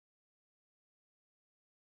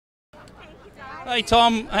Hey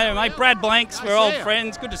Tom, hey mate, Brad Blanks, we're old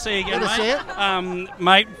friends. Good to see you again, Good to mate. see you.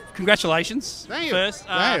 Mate, congratulations. Thank you. First,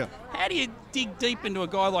 Thank you. how do you dig deep into a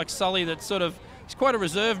guy like Sully that's sort of, he's quite a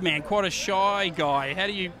reserved man, quite a shy guy. How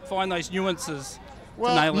do you find those nuances to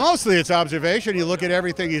Well, nail it? mostly it's observation. You look at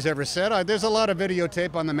everything he's ever said. There's a lot of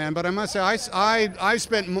videotape on the man, but I must say, I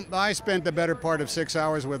spent the better part of 6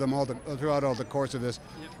 hours with him throughout all the course of this,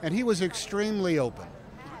 and he was extremely open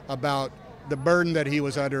about the burden that he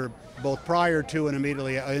was under, both prior to and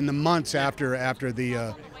immediately in the months after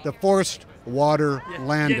the forced water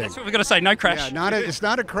landing. Yeah, that's what we're going to say. No crash. Yeah, it's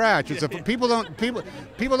not a crash. It's people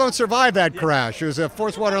don't survive that crash. It was a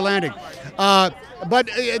forced water landing. But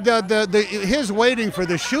his waiting for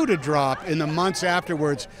the shoe to drop in the months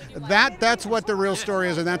afterwards, that's what the real story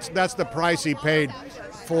is, and that's the price he paid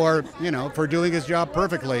for doing his job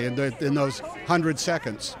perfectly in those 100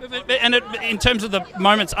 seconds. And in terms of the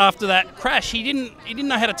moments after that crash, he didn't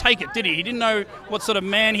know how to take it, did he? He didn't know what sort of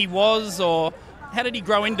man he was, or how did he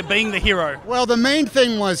grow into being the hero? Well, the main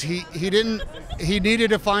thing was he needed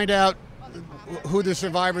to find out who the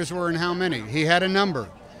survivors were and how many. He had a number.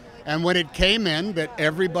 And when it came in that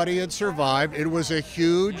everybody had survived, it was a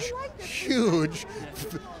huge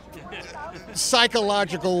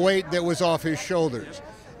psychological weight that was off his shoulders.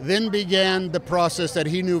 Then began the process that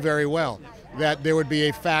he knew very well, that there would be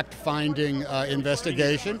a fact-finding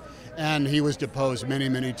investigation, and he was deposed many,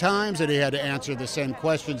 many times, and he had to answer the same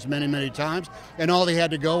questions many, many times, and all he had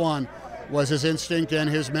to go on was his instinct and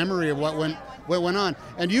his memory of what went on.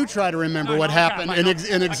 And you try to remember what happened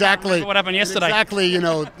in exactly what happened yesterday. Exactly,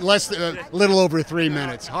 little over 3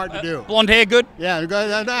 minutes. Hard to do. Blonde hair, good? Yeah,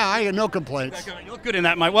 I had no complaints. You look good in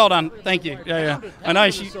that, mate. Well done. Thank you. Yeah. I know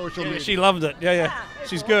she loved it. Yeah.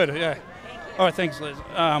 She's good. Yeah. All right, thanks, Liz.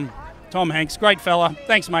 Tom Hanks, great fella.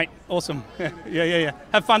 Thanks, mate. Awesome. Yeah.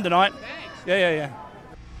 Have fun tonight. Yeah.